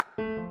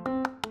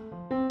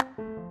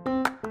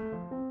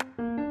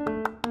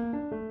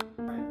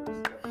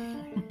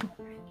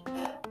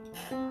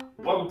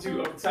to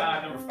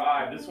Overtime number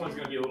 5. This one's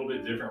going to be a little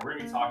bit different. We're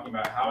going to be talking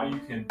about how you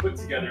can put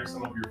together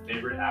some of your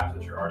favorite apps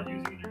that you're already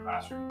using in your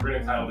classroom. We're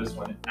going to title this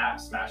one App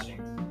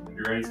Smashing. If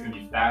you're ready, it's going to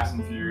be fast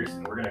and furious,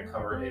 and we're going to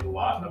cover a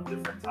lot of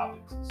different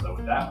topics. So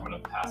with that, I'm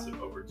going to pass it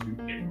over to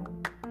April.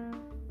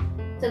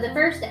 So the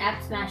first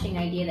app smashing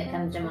idea that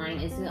comes to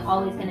mind is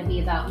always going to be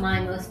about my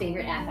most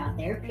favorite app out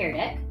there, Pear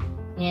Deck.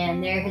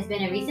 And there has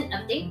been a recent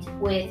update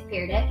with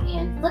Pear Deck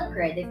and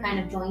Flipgrid. They've kind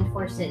of joined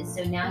forces.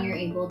 So now you're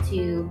able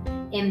to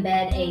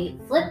embed a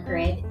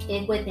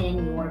Flipgrid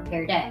within your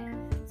Pear Deck.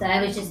 So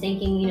I was just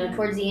thinking,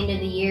 towards the end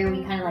of the year,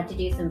 we kind of like to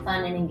do some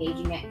fun and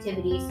engaging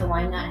activities. So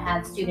why not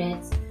have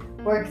students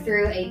work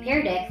through a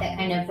Pear Deck that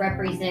kind of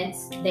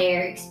represents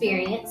their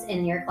experience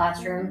in your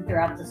classroom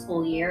throughout the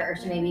school year, or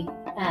some maybe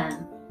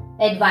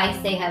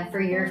advice they have for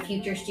your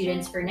future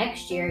students for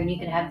next year, and you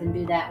could have them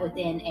do that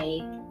within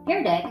a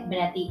Pear Deck, but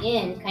at the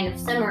end kind of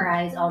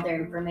summarize all their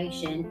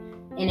information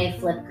in a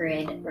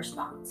Flipgrid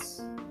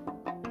response.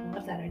 I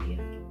love that idea.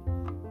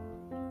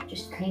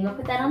 Just came up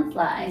with that on the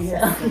fly.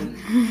 Yes. So.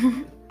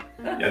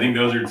 Yeah, I think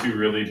those are two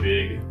really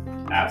big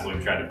apps that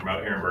we've tried to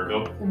promote here in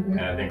Burkeville. Mm-hmm.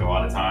 And I think a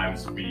lot of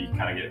times we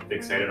kind of get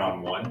fixated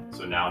on one.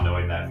 So now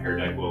knowing that Pear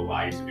Deck will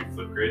allow you to do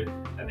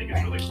Flipgrid, I think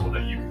it's really cool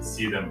that you can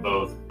see them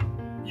both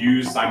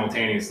used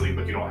simultaneously,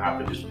 but you don't have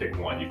to just pick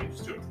one. You can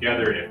just do it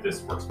together, and if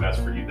this works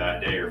best for you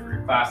that day or for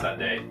your class that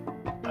day,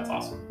 that's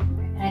awesome.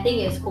 And I think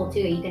it's cool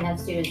too, you can have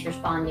students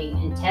responding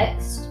in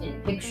text,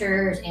 in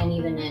pictures, and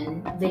even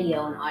in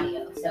video and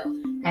audio. So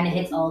kind of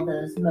hits all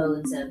those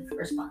modes of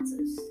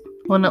responses.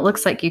 Well, and it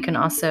looks like you can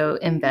also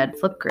embed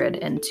Flipgrid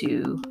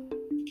into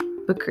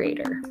Book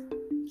Creator.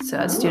 So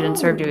as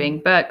students are doing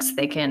books,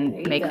 they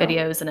can make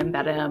videos and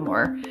embed them,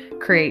 or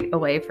create a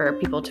way for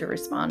people to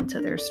respond to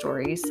their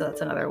stories. So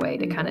that's another way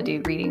to kind of do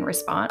reading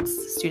response.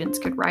 Students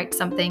could write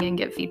something and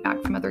get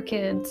feedback from other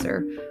kids,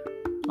 or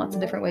lots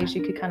of different ways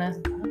you could kind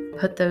of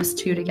put those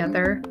two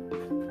together.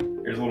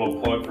 Here's a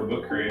little plug for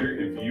Book Creator.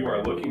 If you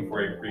are looking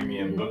for a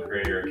premium Book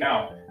Creator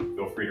account,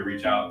 feel free to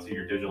reach out to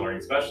your digital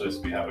learning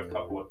specialist. We have a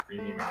couple of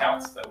premium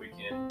accounts that we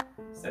can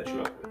set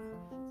you up with.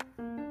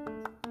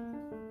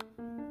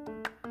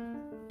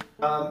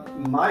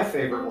 My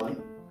favorite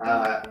one,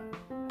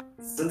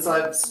 since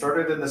I've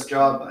started in this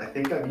job, I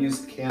think I've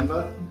used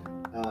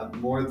Canva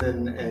more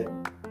than at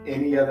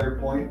any other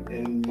point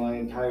in my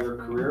entire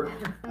career.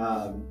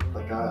 I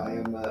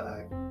am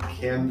a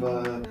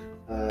Canva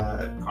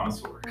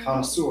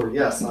connoisseur.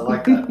 Yes, I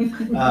like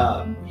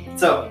that.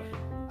 So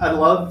I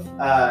love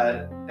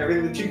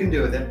everything that you can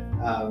do with it.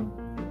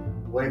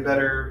 Way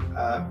better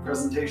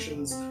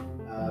presentations,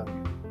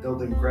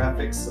 building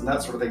graphics and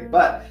that sort of thing.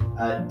 But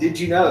did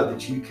you know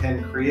that you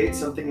can create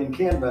something in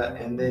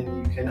Canva and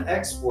then you can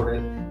export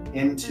it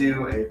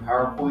into a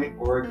PowerPoint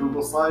or a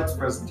Google Slides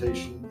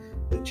presentation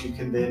that you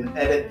can then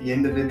edit the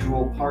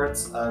individual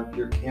parts of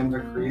your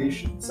Canva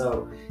creation?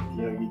 So,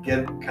 you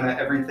get kind of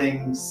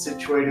everything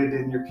situated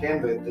in your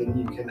Canva, then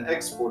you can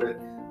export it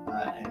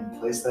and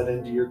place that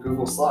into your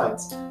Google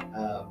Slides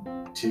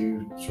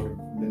to sort of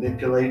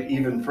manipulate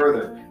even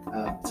further.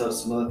 So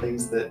some of the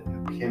things that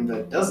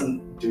Canva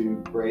doesn't do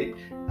great,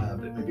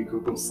 but maybe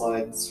Google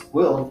Slides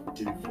will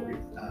do for you,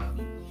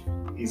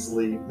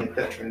 easily make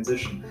that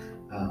transition.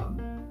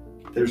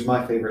 There's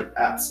my favorite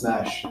app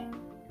smash.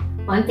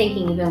 I'm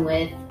thinking even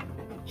with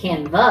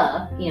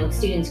Canva,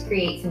 students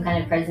create some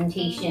kind of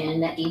presentation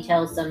that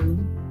details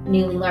some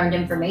newly learned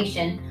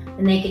information,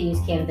 and they could use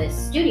Canvas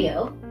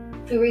Studio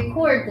to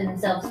record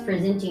themselves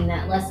presenting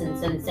that lesson.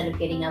 So instead of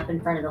getting up in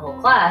front of the whole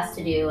class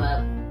to do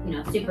a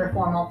super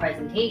formal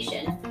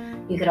presentation,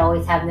 you could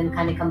always have them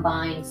kind of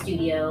combine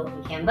Studio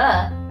and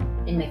Canva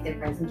and make their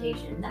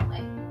presentation that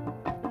way.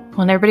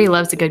 Well, and everybody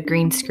loves a good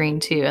green screen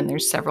too, and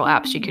there's several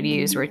apps you could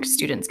use where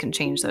students can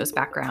change those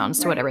backgrounds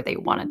to whatever they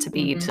want it to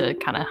be to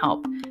kind of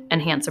help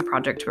enhance a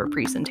project or a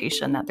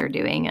presentation that they're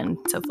doing. And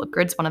so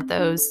Flipgrid's one of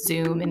those,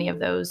 Zoom, any of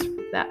those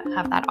that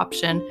have that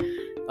option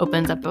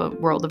opens up a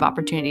world of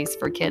opportunities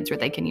for kids where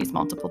they can use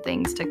multiple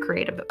things to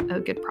create a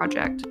good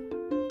project.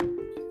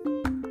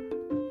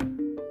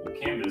 Well,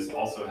 Canvas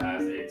also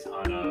has a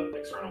ton of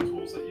external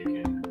tools that you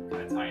can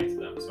kind of tie into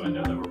them. So I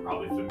know that we're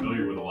probably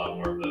familiar with a lot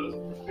more of those.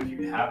 If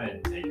you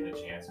haven't taken a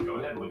chance, go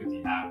ahead and look at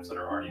the apps that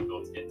are already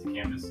built into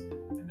Canvas.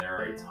 And there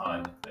are a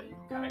ton that you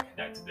can kind of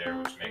connect to there,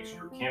 which makes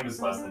your Canvas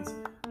lessons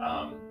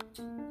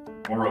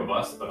more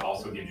robust, but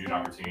also gives you an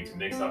opportunity to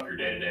mix up your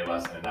day-to-day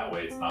lesson, and that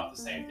way it's not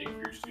the same thing for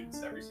your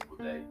students every single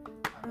day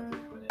that they're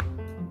doing it.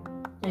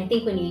 And I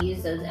think when you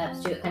use those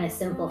apps too, it kind of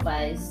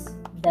simplifies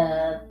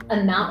the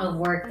amount of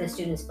work the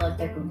students feel like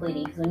they're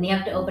completing. Because when they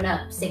have to open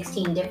up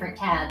 16 different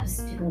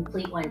tabs to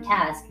complete one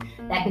task,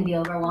 that can be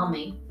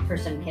overwhelming for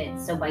some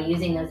kids. So by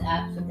using those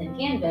apps within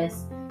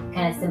Canvas, it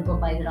kind of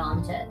simplifies it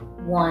onto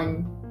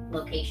one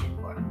location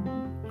for them.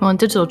 Well, and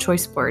digital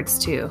choice boards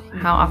too.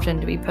 How often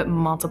do we put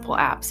multiple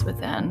apps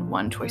within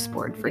one choice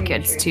board for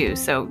kids too?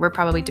 So we're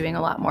probably doing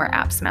a lot more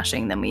app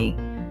smashing than we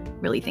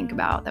really think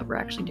about that we're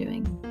actually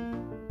doing.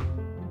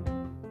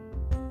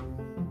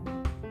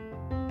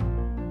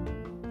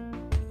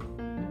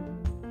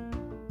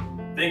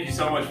 Thank you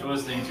so much for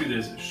listening to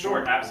this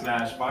short App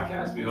Smash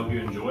podcast. We hope you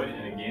enjoyed.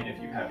 And again,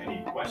 if you have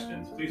any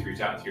questions, please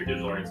reach out to your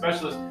digital learning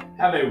specialist.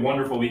 Have a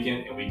wonderful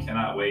weekend, and we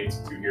cannot wait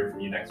to hear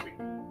from you next week.